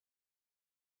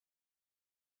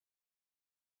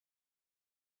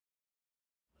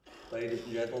Ladies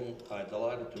and gentlemen, I'm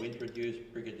delighted to introduce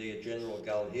Brigadier General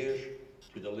Gal Hirsch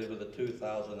to deliver the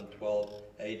 2012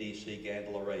 ADC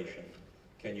Gandel Oration.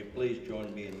 Can you please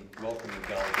join me in welcoming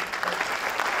Gal to the stage?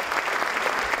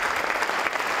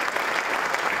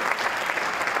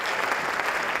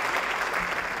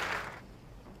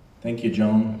 Thank you,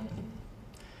 John.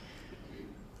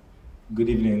 Good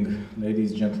evening,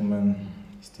 ladies, gentlemen,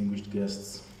 distinguished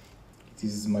guests. It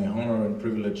is my honor and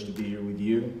privilege to be here with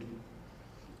you.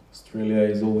 Australia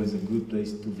is always a good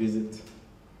place to visit,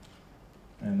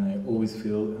 and I always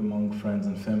feel among friends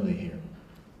and family here.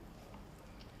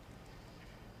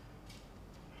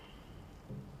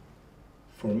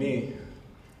 For me,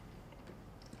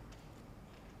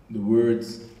 the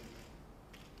words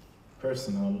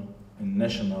personal and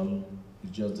national is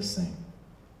just the same.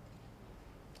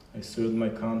 I served my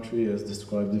country, as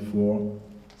described before,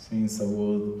 since I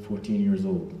was 14 years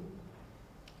old.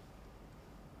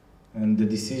 And the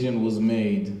decision was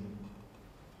made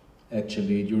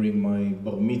actually during my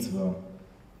bar mitzvah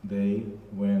day,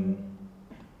 when,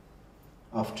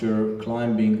 after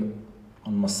climbing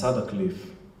on Masada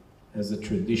Cliff as a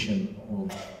tradition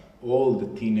of all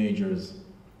the teenagers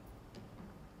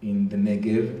in the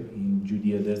Negev, in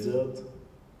Judea Desert,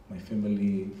 my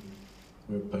family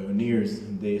were pioneers,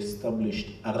 and they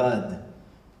established Arad,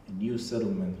 a new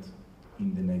settlement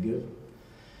in the Negev.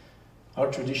 Our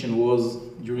tradition was,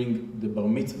 during the Bar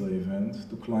Mitzvah event,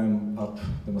 to climb up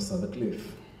the Masada Cliff.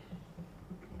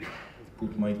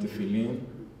 Put my tefillin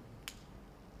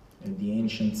at the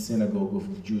ancient synagogue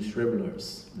of the Jewish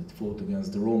rebels that fought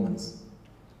against the Romans.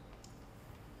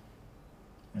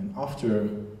 And after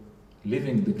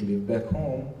leaving the cliff back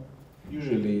home,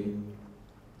 usually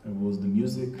there was the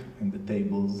music and the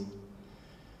tables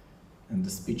and the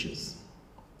speeches.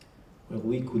 Well,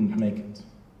 we couldn't make it.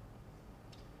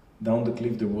 Down the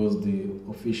cliff there was the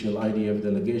official IDF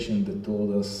delegation that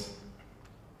told us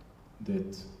that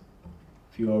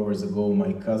a few hours ago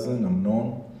my cousin,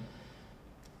 Amnon,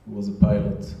 was a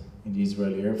pilot in the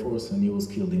Israeli Air Force and he was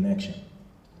killed in action.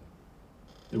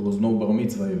 There was no bar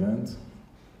mitzvah event,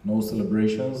 no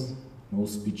celebrations, no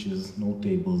speeches, no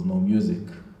tables, no music.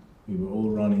 We were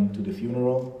all running to the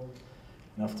funeral,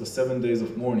 and after 7 days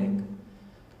of mourning,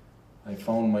 I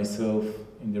found myself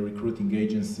in the recruiting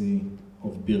agency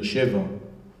of Beersheba,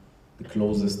 the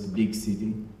closest big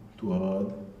city to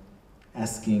Arad,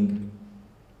 asking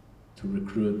to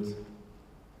recruit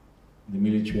the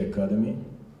military academy,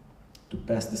 to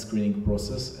pass the screening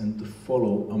process, and to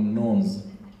follow Amnon's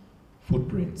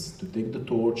footprints, to take the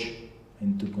torch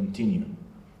and to continue.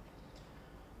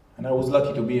 And I was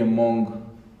lucky to be among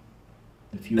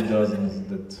the few dozens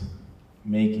that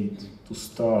make it to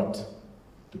start,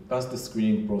 to pass the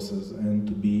screening process, and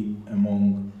to be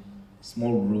among a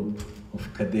small group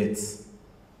of cadets.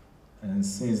 And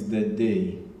since that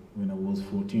day, when I was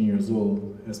 14 years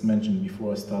old, as mentioned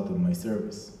before I started my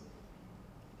service,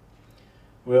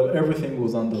 well, everything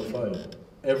was under fire.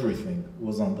 Everything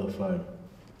was under fire.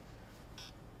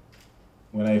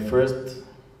 When I first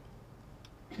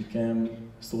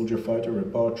became a soldier fighter, a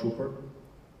paratrooper,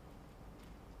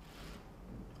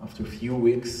 after a few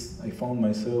weeks, I found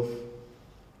myself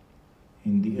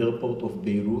in the airport of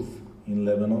Beirut in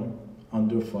Lebanon,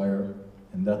 under fire,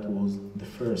 and that was the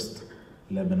first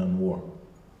Lebanon war.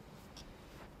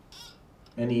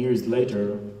 Many years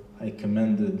later, I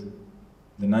commanded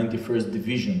the 91st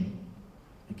Division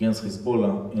against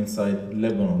Hezbollah inside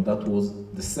Lebanon. That was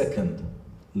the second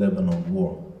Lebanon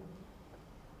war.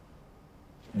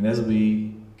 And as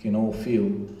we can all feel,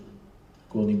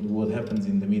 according to what happens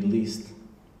in the Middle East,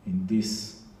 in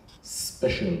this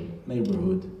special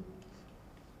neighborhood,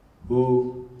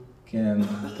 who can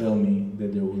tell me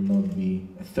that there will not be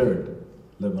a third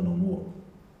Lebanon war?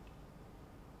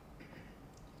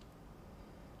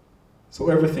 So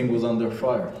everything was under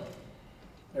fire,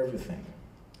 everything.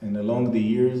 And along the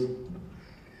years,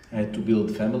 I had to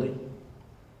build family.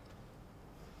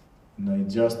 And I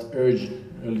just urged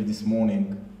early this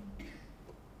morning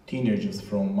teenagers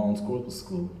from Mount Scorpio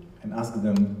School and asked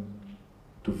them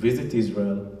to visit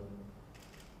Israel,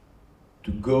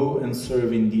 to go and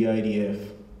serve in the IDF,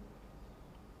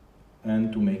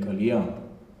 and to make Aliyah.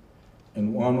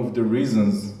 And one of the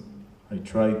reasons I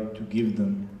tried to give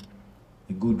them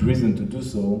a good reason to do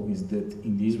so is that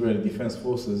in the Israeli Defense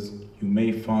Forces, you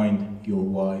may find your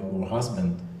wife or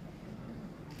husband.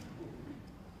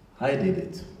 I did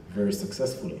it very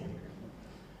successfully.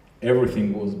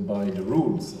 Everything was by the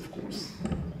rules, of course.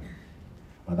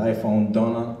 But I found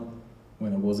Donna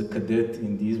when I was a cadet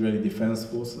in the Israeli Defense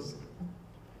Forces,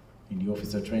 in the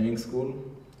officer training school,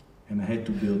 and I had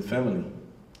to build family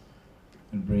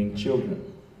and bring children.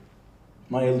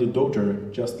 My elder daughter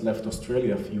just left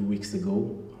Australia a few weeks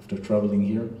ago after traveling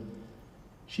here.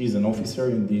 She's an officer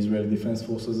in the Israeli Defense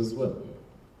Forces as well.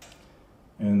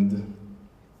 And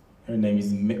her name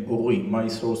is Ori, my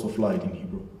source of light in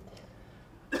Hebrew.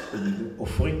 And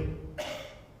Ofri,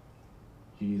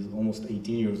 she is almost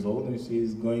 18 years old and she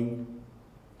is going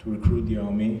to recruit the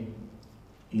army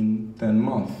in 10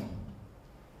 months.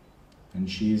 And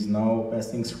she is now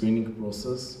passing screening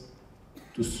process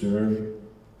to serve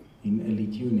in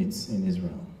elite units in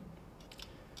Israel.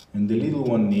 And the little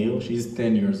one, Neil, she's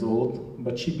 10 years old,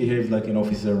 but she behaves like an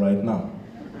officer right now.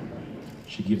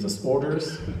 She gives us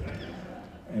orders,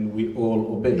 and we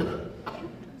all obey.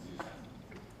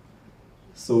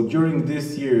 So during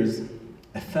these years,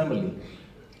 a family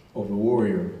of a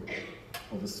warrior,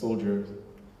 of a soldier,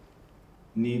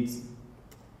 needs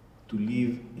to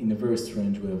live in a very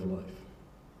strange way of life.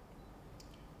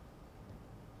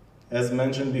 As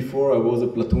mentioned before, I was a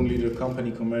platoon leader,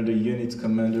 company commander, unit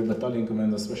commander, battalion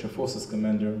commander, special forces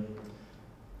commander,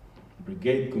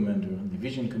 brigade commander,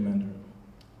 division commander.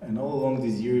 And all along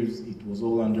these years, it was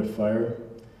all under fire.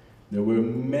 There were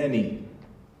many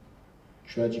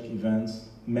tragic events,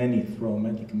 many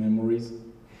traumatic memories.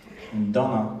 And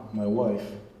Donna, my wife,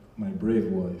 my brave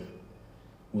wife,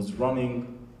 was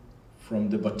running from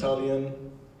the battalion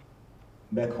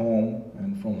back home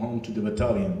and from home to the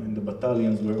battalion. And the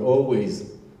battalions were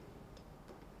always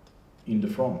in the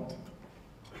front.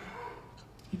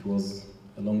 It was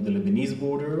along the Lebanese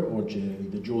border or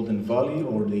the Jordan Valley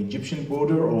or the Egyptian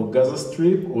border or Gaza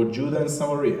Strip or Judah and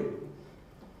Samaria.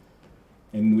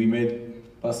 And we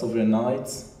made Passover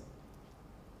nights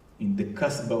in the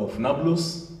Kasbah of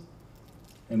Nablus,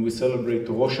 and we celebrate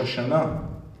Rosh Hashanah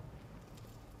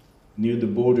near the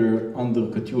border under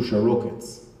Katyusha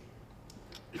rockets.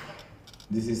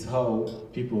 This is how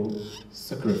people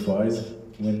sacrifice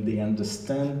when they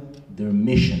understand their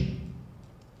mission.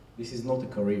 This is not a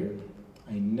career.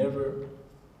 I never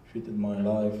treated my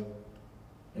life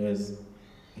as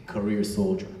a career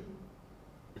soldier.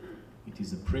 It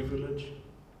is a privilege.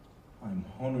 I'm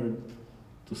honored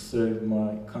to serve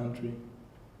my country,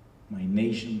 my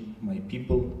nation, my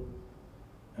people,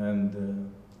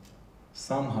 and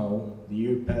somehow the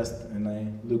year passed and I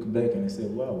look back and I say,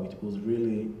 wow, it was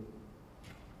really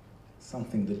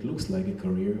something that looks like a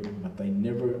career, but I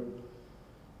never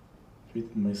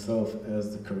treated myself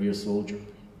as a career soldier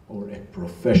or a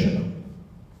professional.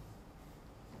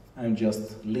 I'm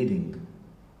just leading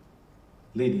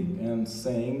and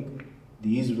saying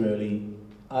the Israeli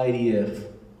IDF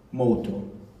motto,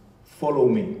 follow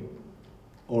me,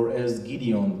 or as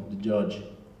Gideon, the judge,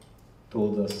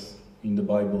 told us in the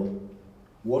Bible,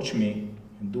 watch me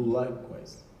and do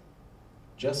likewise.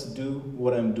 Just do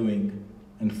what I'm doing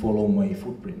and follow my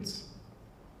footprints.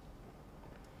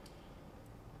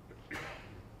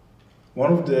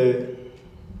 One of the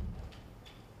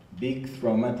big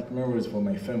traumatic memories for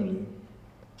my family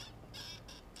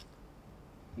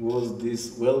was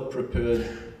this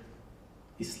well-prepared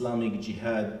Islamic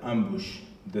Jihad ambush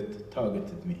that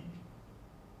targeted me.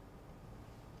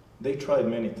 They tried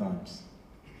many times.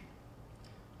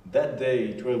 That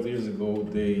day, 12 years ago,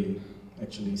 they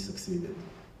actually succeeded.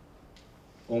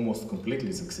 Almost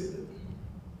completely succeeded.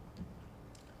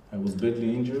 I was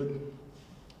badly injured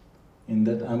in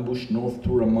that ambush north to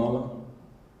Ramallah,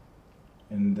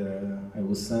 and I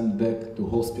was sent back to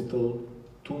hospital,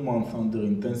 2 months under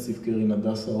intensive care in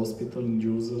Hadassah Hospital in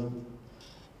Jerusalem,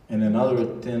 and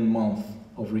another 10 months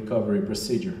of recovery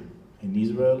procedure in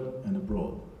Israel and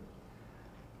abroad.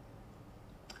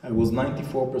 I was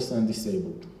 94%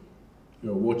 disabled.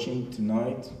 You are watching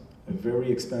tonight a very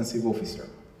expensive officer.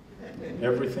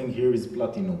 Everything here is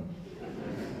platinum.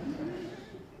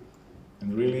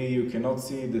 And really, you cannot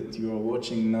see that you are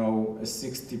watching now a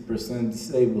 60%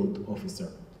 disabled officer,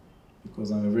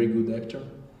 because I'm a very good actor,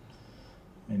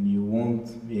 and you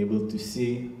won't be able to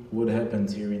see what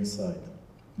happens here inside.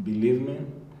 Believe me,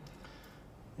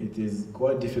 it is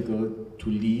quite difficult to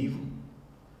live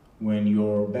when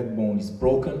your backbone is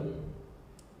broken,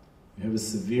 you have a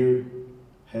severe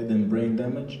head and brain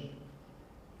damage,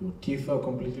 your teeth are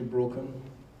completely broken,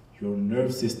 your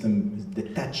nerve system is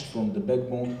detached from the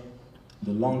backbone,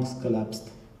 the lungs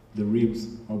collapsed, the ribs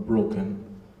are broken,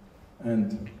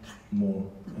 and more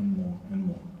and more and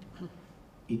more.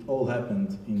 It all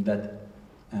happened in that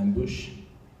ambush,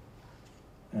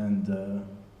 and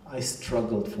I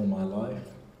struggled for my life,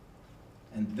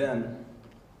 and then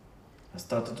I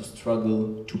started to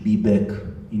struggle to be back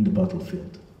in the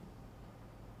battlefield.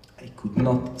 I could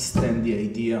not stand the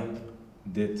idea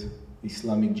that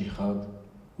Islamic Jihad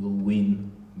will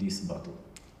win this battle.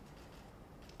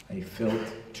 I felt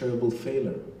terrible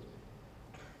failure.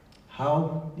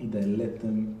 How did I let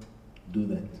them do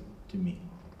that to me?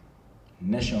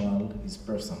 National is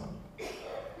personal.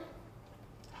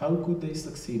 How could they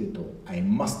succeed at all? I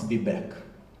must be back.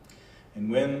 And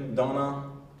when Donna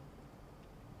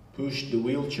pushed the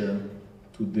wheelchair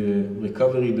to the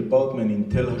recovery department in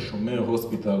Tel HaShomer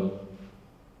Hospital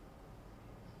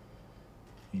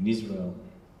in Israel,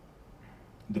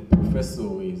 the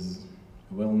professor is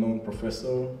a well-known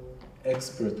professor,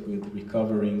 expert with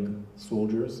recovering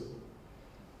soldiers,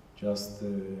 just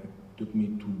took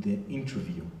me to the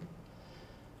interview.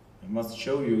 I must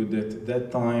show you that at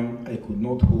that time I could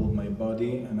not hold my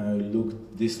body and I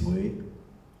looked this way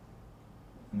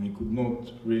and I could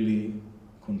not really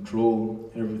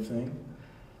control everything.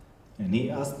 And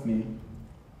he asked me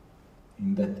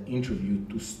in that interview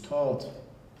to start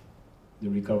the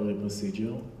recovery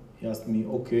procedure. He asked me,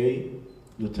 okay,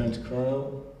 Lieutenant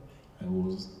Colonel, that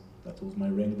was my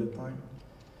rank at that time.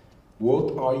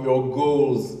 What are your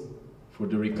goals for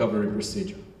the recovery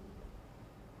procedure?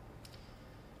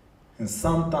 And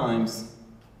sometimes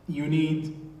you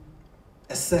need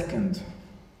a second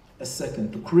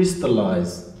to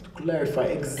crystallize, to clarify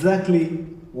exactly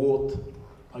what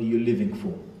are you living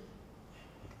for.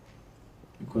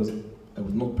 Because I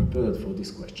was not prepared for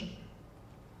this question.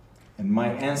 And my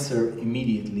answer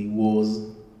immediately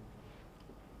was,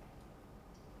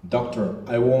 Doctor,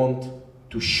 I want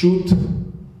to shoot,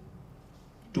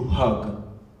 to hug,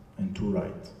 and to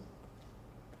write.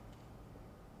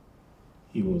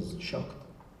 He was shocked.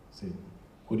 He said,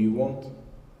 what do you want?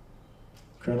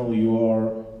 Colonel, you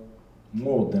are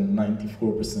more than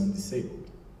 94% disabled.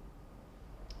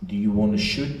 Do you want to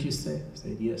shoot, you say? I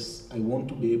said, yes, I want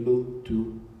to be able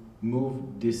to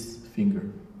move this finger.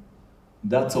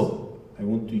 That's all. I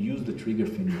want to use the trigger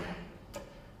finger.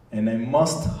 And I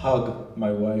must hug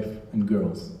my wife and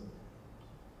girls.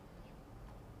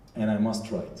 And I must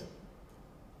write.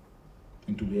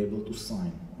 And to be able to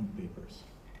sign on papers.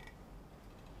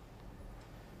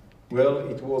 Well,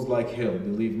 it was like hell,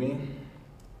 believe me.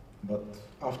 But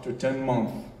after 10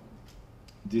 months,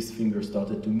 this finger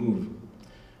started to move.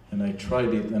 And I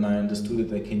tried it and I understood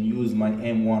that I can use my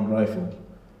M1 rifle.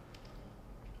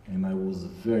 And I was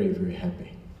very, very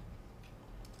happy.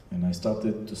 And I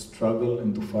started to struggle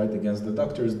and to fight against the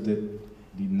doctors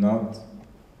that did not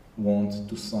want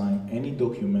to sign any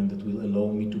document that will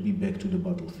allow me to be back to the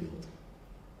battlefield.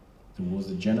 There was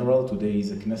a general, today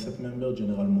he's a Knesset member,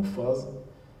 General Mufaz.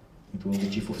 It was the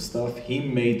chief of staff. He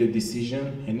made the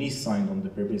decision and he signed on the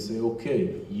paper. He said,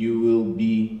 okay, you will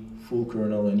be full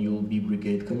colonel and you will be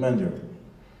brigade commander.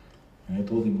 And I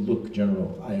told him, look,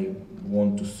 General, I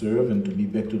want to serve and to be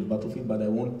back to the battlefield, but I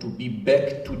want to be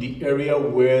back to the area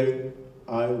where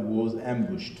I was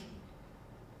ambushed.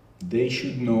 They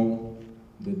should know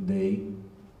that they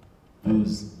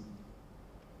lose,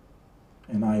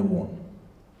 and I won.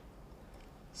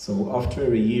 So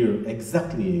after a year,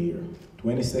 exactly a year,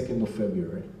 22nd of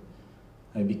February,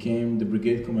 I became the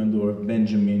brigade commander of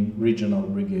Benjamin Regional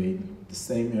Brigade, the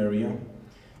same area,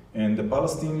 and the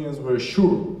Palestinians were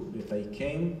sure that I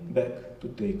came back to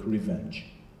take revenge.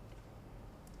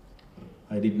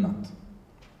 I did not.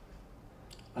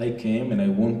 I came and I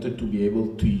wanted to be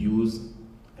able to use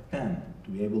a pen, to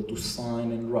be able to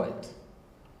sign and write.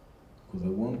 Because I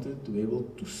wanted to be able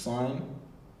to sign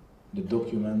the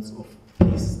documents of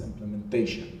peace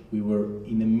implementation. We were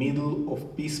in the middle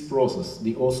of peace process,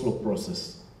 the Oslo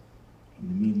process, in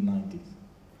the mid-90s.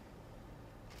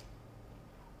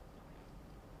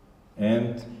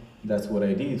 And that's what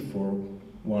I did for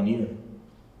 1 year.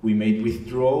 We made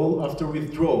withdrawal after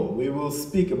withdrawal. We will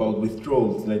speak about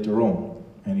withdrawals later on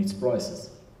and its prices.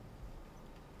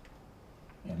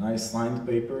 And I signed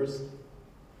papers,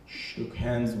 shook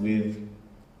hands with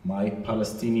my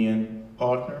Palestinian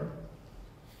partner,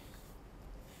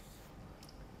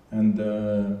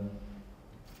 and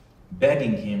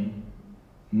begging him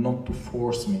not to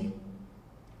force me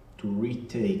to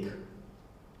retake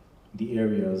the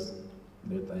areas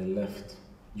that I left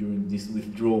during these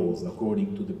withdrawals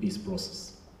according to the peace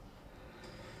process.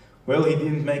 Well, he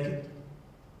didn't make it.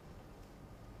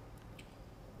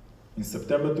 In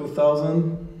September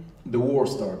 2000, the war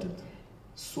started.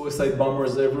 Suicide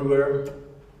bombers everywhere,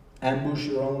 ambush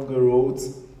along the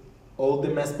roads. All the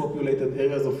mass populated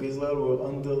areas of Israel were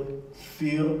under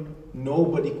fear.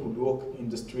 Nobody could walk in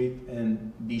the street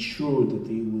and be sure that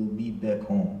he will be back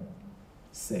home,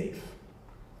 safe.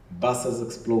 Buses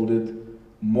exploded,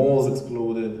 malls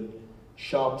exploded,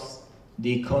 shops,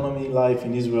 the economy life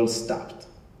in Israel stopped.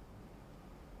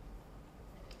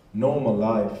 Normal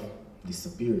life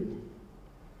disappeared.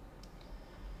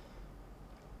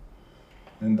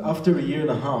 And after a year and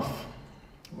a half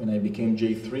when I became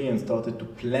J3 and started to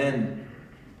plan,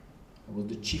 I was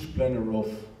the chief planner of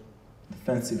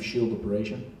Defensive Shield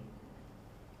Operation,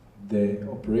 the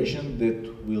operation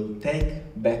that will take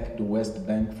back the West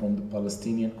Bank from the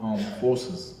Palestinian armed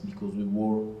forces, because we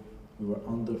were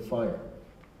under fire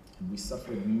and we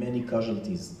suffered many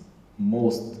casualties,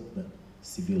 most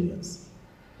civilians.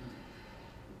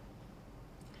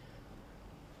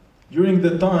 During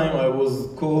the time, I was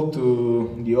called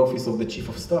to the office of the Chief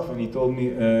of Staff, and he told me,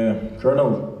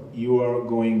 Colonel, you are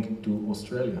going to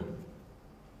Australia.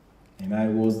 And I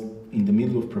was in the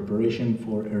middle of preparation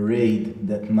for a raid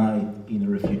that night in a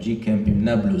refugee camp in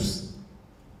Nablus.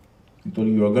 He told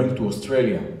me, you are going to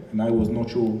Australia, and I was not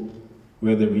sure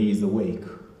whether he is awake.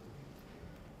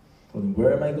 I told him,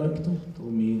 where am I going to? He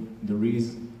told me, there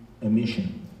is a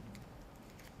mission.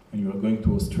 And you are going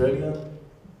to Australia.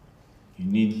 You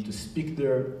need to speak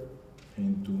there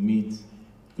and to meet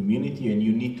community, and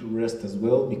you need to rest as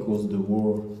well because the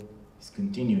war is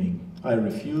continuing. I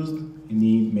refused, and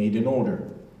he made an order.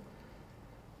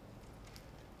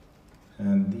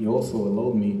 And he also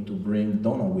allowed me to bring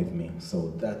Donna with me,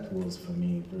 so that was for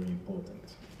me very important.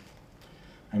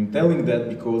 I'm telling that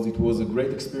because it was a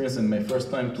great experience, and my first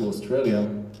time to Australia.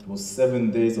 It was 7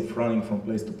 days of running from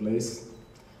place to place.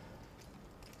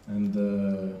 And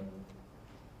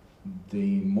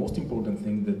the most important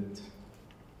thing that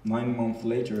 9 months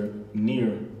later,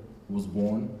 Nir was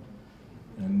born,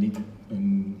 and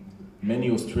many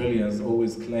Australians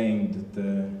always claim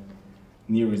that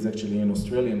Nir is actually an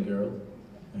Australian girl,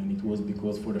 and it was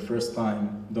because for the first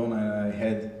time, Donna and I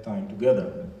had time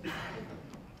together.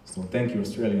 So thank you,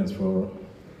 Australians, for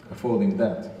affording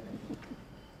that.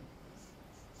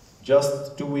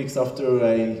 Just 2 weeks after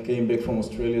I came back from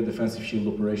Australia, Defensive Shield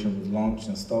Operation was launched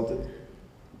and started.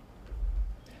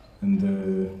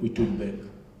 And we took back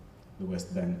the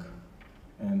West Bank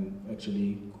and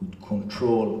actually could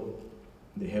control.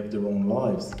 They have their own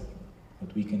lives,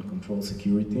 but we can control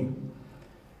security.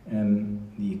 And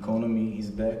the economy is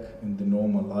back and the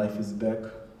normal life is back.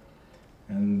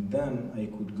 And then I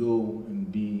could go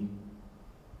and be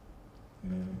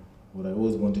what I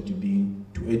always wanted to be,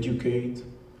 to educate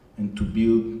and to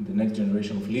build the next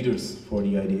generation of leaders for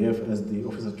the IDF as the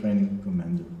Officer Training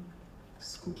Commander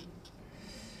School.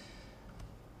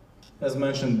 As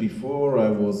mentioned before, I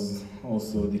was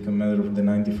also the commander of the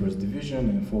 91st Division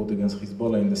and fought against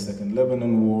Hezbollah in the Second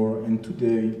Lebanon War, and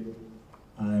today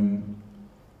I'm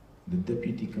the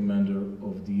deputy commander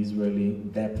of the Israeli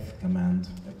Depth Command.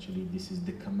 Actually, this is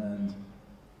the command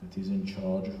that is in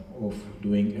charge of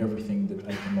doing everything that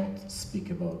I cannot speak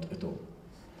about at all.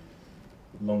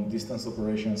 Long-distance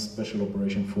operations, special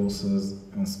operation forces,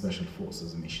 and special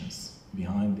forces missions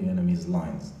behind the enemy's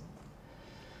lines.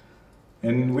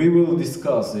 And we will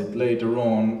discuss it later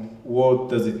on, what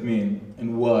does it mean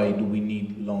and why do we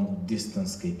need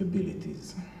long-distance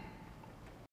capabilities.